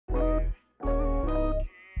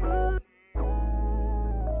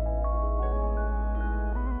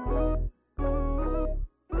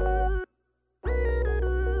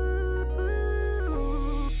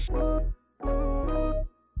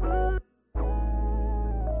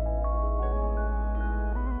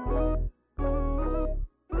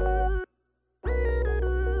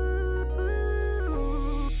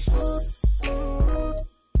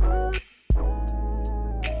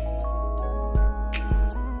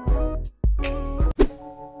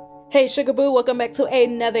Hey Sugar Boo, welcome back to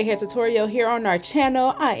another hair tutorial here on our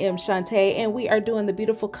channel. I am Shantae and we are doing the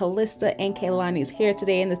beautiful Callista and Kaylani's hair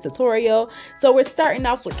today in this tutorial. So we're starting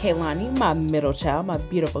off with Kaylani, my middle child, my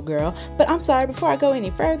beautiful girl. But I'm sorry, before I go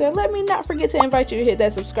any further, let me not forget to invite you to hit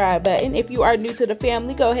that subscribe button. If you are new to the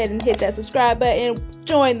family, go ahead and hit that subscribe button.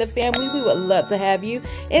 Join the family. We would love to have you.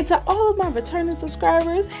 And to all of my returning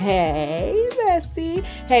subscribers, hey bestie,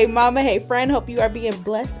 hey mama, hey friend, hope you are being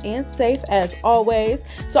blessed and safe as always.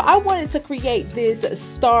 So I wanted to create this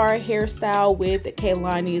star hairstyle with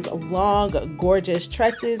Kaylani's long, gorgeous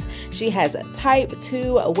tresses. She has a type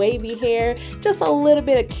 2 wavy hair, just a little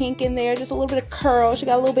bit of kink in there, just a little bit of curl. She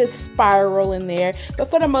got a little bit of spiral in there, but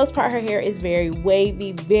for the most part, her hair is very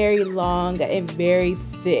wavy, very long, and very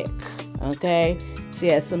thick, okay? She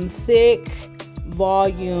has some thick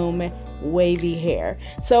volume wavy hair.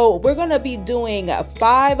 So we're going to be doing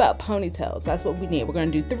 5 ponytails. That's what we need. We're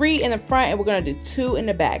going to do 3 in the front and we're going to do 2 in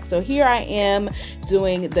the back. So here I am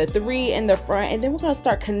doing the 3 in the front, and then we're going to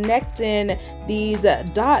start connecting these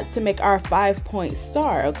dots to make our 5-point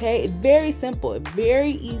star. Okay, very simple,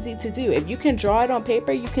 very easy to do. If you can draw it on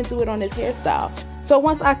paper, you can do it on this hairstyle. So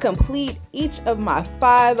once I complete each of my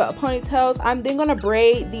 5 ponytails, I'm then going to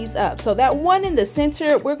braid these up. So that one in the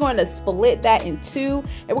center, we're going to split that in 2,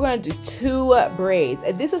 and we're going to do 2 braids.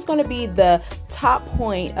 And this is going to be the top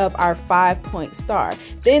point of our 5-point star.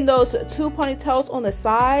 Then those 2 ponytails on the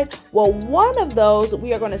side, well, one of those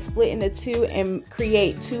we are going to split into 2 and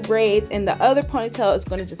create 2 braids, and the other ponytail is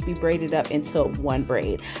going to just be braided up into 1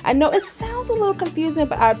 braid. I know it sounds a little confusing,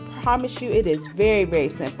 but I promise you it is very, very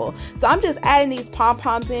simple. So I'm just adding these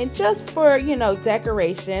pom-poms in just for, you know,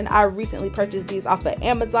 decoration. I recently purchased these off of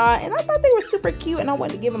Amazon and I thought they were super cute and I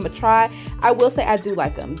wanted to give them a try. I will say I do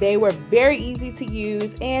like them. They were very easy to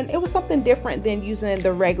use and it was something different than using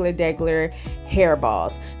the regular hair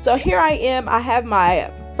balls. So here I am. I have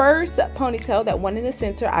my first ponytail, that one in the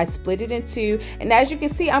center. I split it in 2, and as you can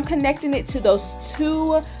see, I'm connecting it to those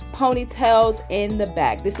 2 ponytails in the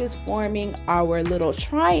back. This is forming our little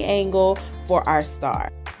triangle for our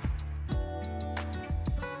star.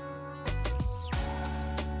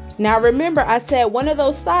 Now remember, I said one of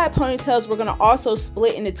those side ponytails we're going to also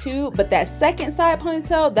split into 2, but that second side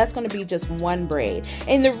ponytail, that's going to be just 1 braid.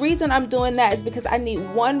 And the reason I'm doing that is because I need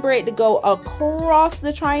 1 braid to go across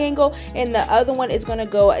the triangle and the other one is going to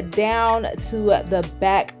go down to the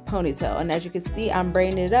back ponytail. And as you can see, I'm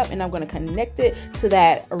braiding it up and I'm going to connect it to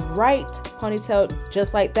that right ponytail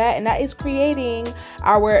just like that, and that is creating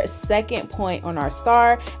our 2nd point on our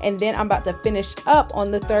star. And then I'm about to finish up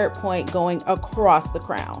on the 3rd point going across the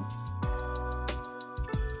crown.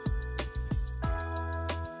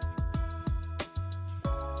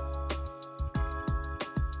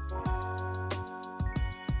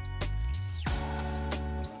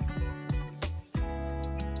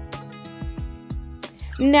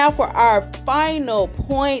 Now for our final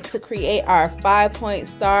point to create our 5-point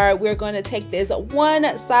star, we're going to take this 1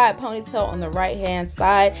 side ponytail on the right hand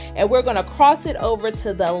side and we're going to cross it over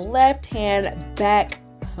to the left hand back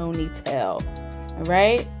ponytail. All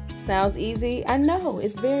right, sounds easy. I know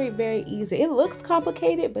it's very, very easy. It looks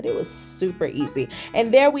complicated, but it was super easy.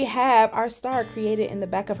 And there we have our star created in the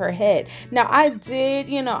back of her head. Now I did,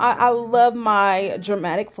 you know, I love my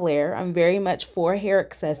dramatic flair. I'm very much for hair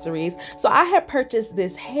accessories. So I had purchased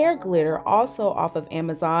this hair glitter also off of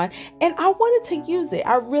Amazon and I wanted to use it.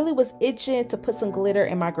 I really was itching to put some glitter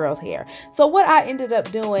in my girl's hair. So what I ended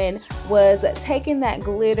up doing was taking that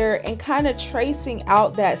glitter and kind of tracing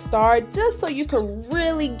out that star just so you could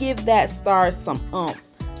really give that star some oomph,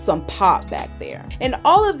 some pop back there. And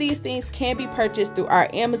all of these things can be purchased through our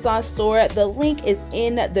Amazon store. The link is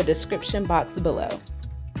in the description box below.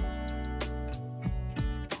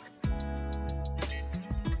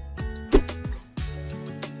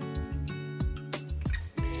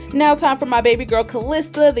 Now time for my baby girl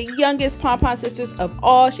Callista, the youngest Pompon sisters of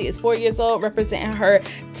all. She is 4 years old, representing her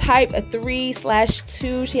type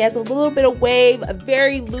 3/2. She has a little bit of wave, a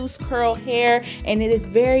very loose curl hair, and it is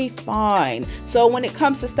very fine. So when it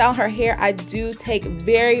comes to styling her hair, I do take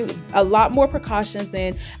a lot more precautions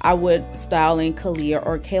than I would styling Kalia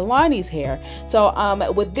or Kaylani's hair. So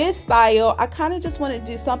with this style, I kind of just want to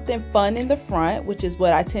do something fun in the front, which is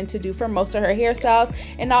what I tend to do for most of her hairstyles,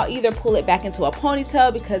 and I'll either pull it back into a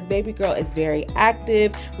ponytail because baby girl is very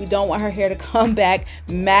active. We don't want her hair to come back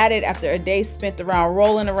matted after a day spent around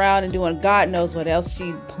rolling around and doing God knows what else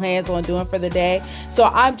she plans on doing for the day. So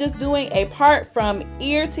I'm just doing a part from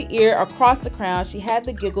ear to ear across the crown. She had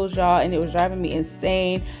the giggles, y'all, and it was driving me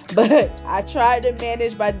insane, but I tried to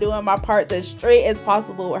manage by doing my parts as straight as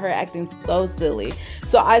possible with her acting so silly.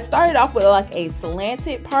 So I started off with like a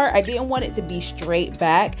slanted part. I didn't want it to be straight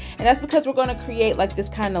back, and that's because we're going to create like this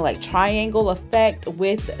kind of like triangle effect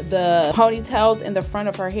with the ponytails in the front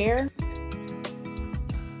of her hair.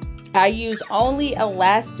 I use only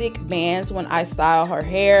elastic bands when I style her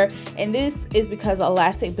hair, and this is because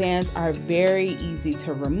elastic bands are very easy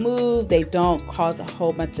to remove. They don't cause a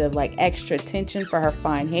whole bunch of like extra tension for her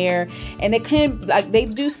fine hair, and it can like they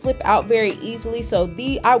do slip out very easily. So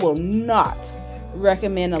I will not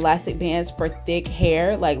recommend elastic bands for thick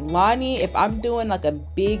hair. Like Lonnie, if I'm doing like a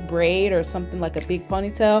big braid or something like a big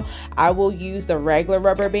ponytail, I will use the regular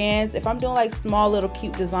rubber bands. If I'm doing like small little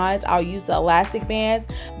cute designs, I'll use the elastic bands.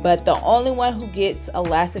 But the only one who gets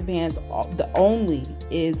elastic bands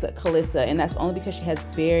is Calista, and that's only because she has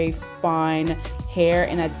very fine hair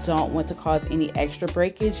and I don't want to cause any extra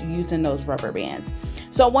breakage using those rubber bands.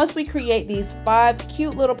 So once we create these 5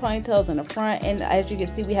 cute little ponytails in the front, and as you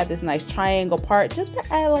can see, we have this nice triangle part just to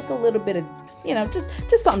add like a little bit of, you know, just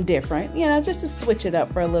something different, you know, just to switch it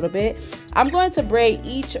up for a little bit. I'm going to braid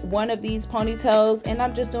each one of these ponytails, and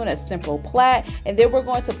I'm just doing a simple plait, and then we're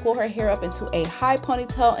going to pull her hair up into a high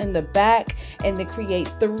ponytail in the back, and then create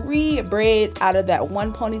 3 braids out of that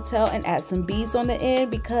one ponytail and add some beads on the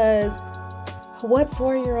end, because what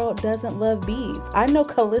 4-year-old doesn't love beads? I know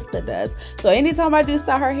Calista does. So anytime I do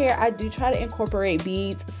style her hair, I do try to incorporate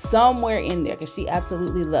beads somewhere in there because she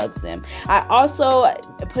absolutely loves them. I also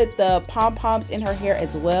put the pom-poms in her hair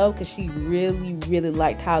as well because she really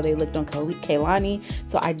liked how they looked on Kaylani.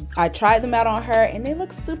 So I tried them out on her and they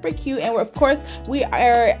look super cute. And of course, we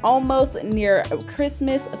are almost near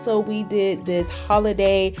Christmas, so we did this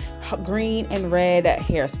holiday green and red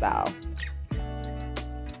hairstyle.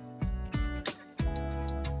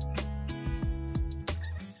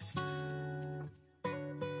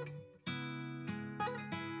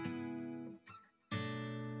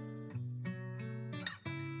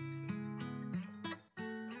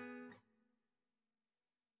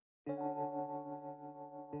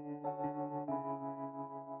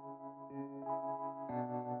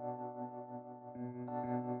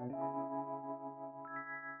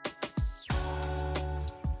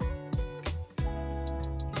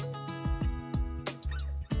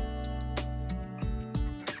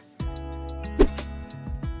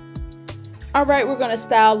 All right, we're gonna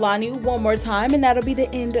style Lonnie one more time, and that'll be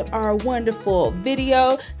the end of our wonderful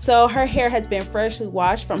video. So her hair has been freshly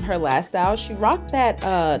washed from her last style. She rocked that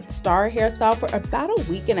star hairstyle for about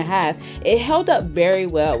a week and a half. It held up very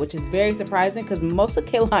well, which is very surprising because most of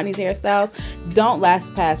Kaylani's hairstyles don't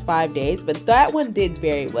last past 5 days, but that one did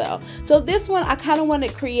very well. So this one, I kind of want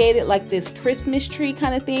to create it like this Christmas tree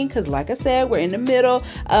kind of thing, because like I said, we're in the middle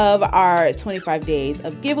of our 25 days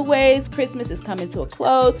of giveaways. Christmas is coming to a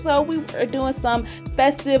close, so we are doing some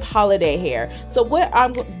festive holiday hair. So what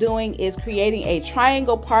I'm doing is creating a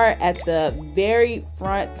triangle part at the very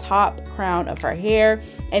front top crown of her hair,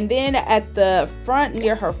 and then at the front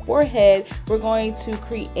near her forehead we're going to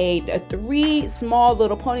create 3 small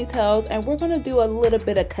little ponytails, and we're going to do a little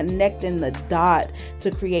bit of connecting the dot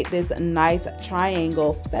to create this nice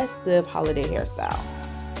triangle festive holiday hairstyle.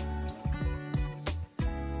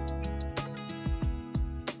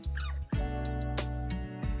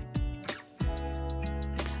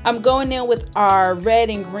 I'm going in with our red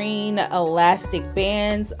and green elastic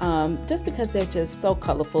bands just because they're just so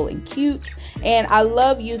colorful and cute, and I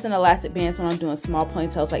love using elastic bands when I'm doing small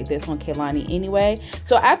ponytails like this on Kaylani anyway.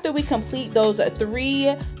 So after we complete those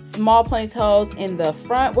 3 small ponytails in the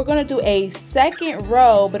front, we're going to do a second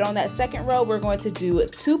row, but on that second row we're going to do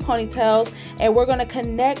 2 ponytails, and we're going to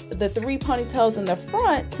connect the 3 ponytails in the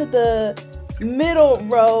front to the middle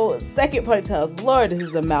row second ponytails. Lord, this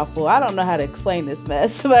is a mouthful. I don't know how to explain this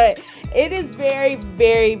mess, but it is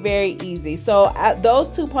very easy. So those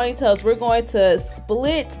 2 ponytails, we're going to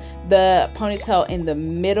split the ponytail in the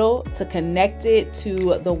middle to connect it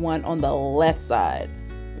to the one on the left side.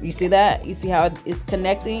 You see that? You see how it's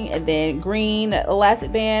connecting? And then green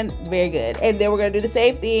elastic band, very good. And then we're going to do the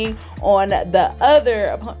same thing on the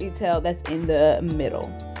other ponytail that's in the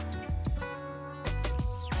middle.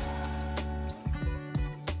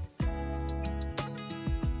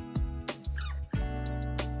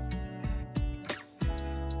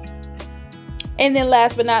 And then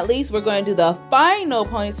last but not least, we're going to do the final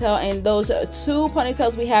ponytail, and those 2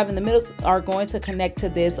 ponytails we have in the middle are going to connect to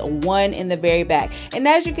this one in the very back. And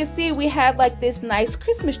as you can see, we have like this nice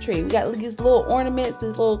Christmas tree. We got these little ornaments,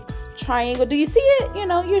 these little triangle. Do you see it? You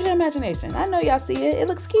know, use your imagination. I know y'all see it. It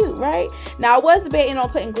looks cute, right? Now, I was debating on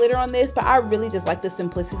putting glitter on this, but I really just like the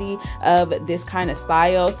simplicity of this kind of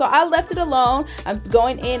style, so I left it alone. I'm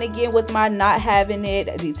going in again with my Not Having It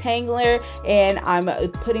detangler, and I'm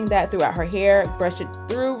putting that throughout her hair, brush it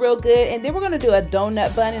through real good, and then we're going to do a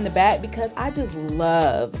donut bun in the back because I just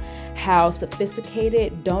love how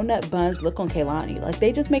sophisticated donut buns look on Kehlani. Like,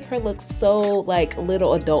 they just make her look so like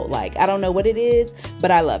little adult like. I don't know what it is, but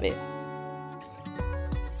I love it.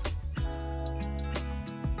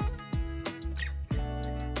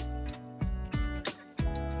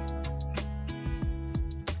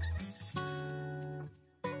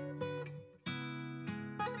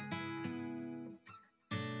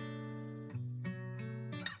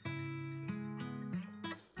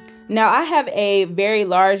 Now I have a very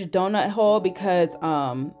large donut hole because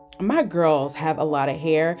my girls have a lot of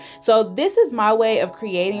hair. So this is my way of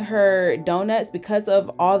creating her donuts. Because of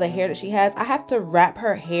all the hair that she has, I have to wrap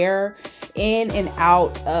her hair in and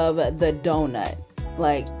out of the donut.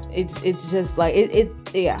 Like, it's just like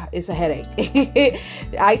yeah, it's a headache.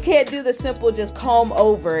 I can't do the simple just comb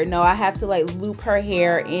over. No, I have to like loop her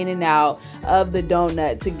hair in and out of the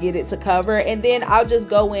donut to get it to cover, and then I'll just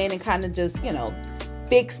go in and kind of just, you know,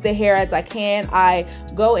 fix the hair as I can. I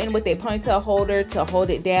go in with a ponytail holder to hold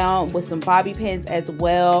it down with some bobby pins as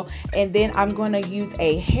well, and then I'm going to use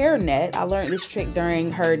a hair net. I learned this trick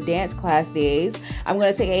during her dance class days. I'm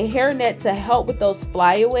going to take a hair net to help with those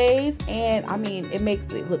flyaways, and I mean, it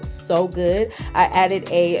makes it look so good. I added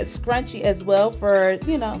a scrunchie as well for,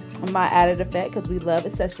 you know, my added effect, because we love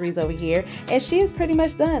accessories over here, and she is pretty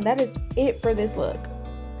much done. That is it for this look.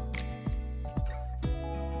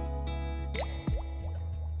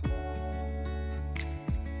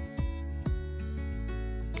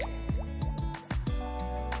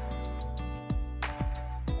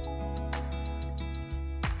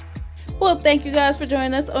 Well, thank you guys for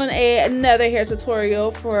joining us on another hair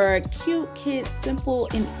tutorial for cute kids, simple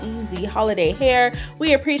and easy holiday hair.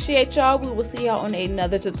 We appreciate y'all. We will see y'all on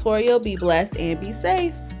another tutorial. Be blessed and be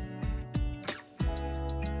safe.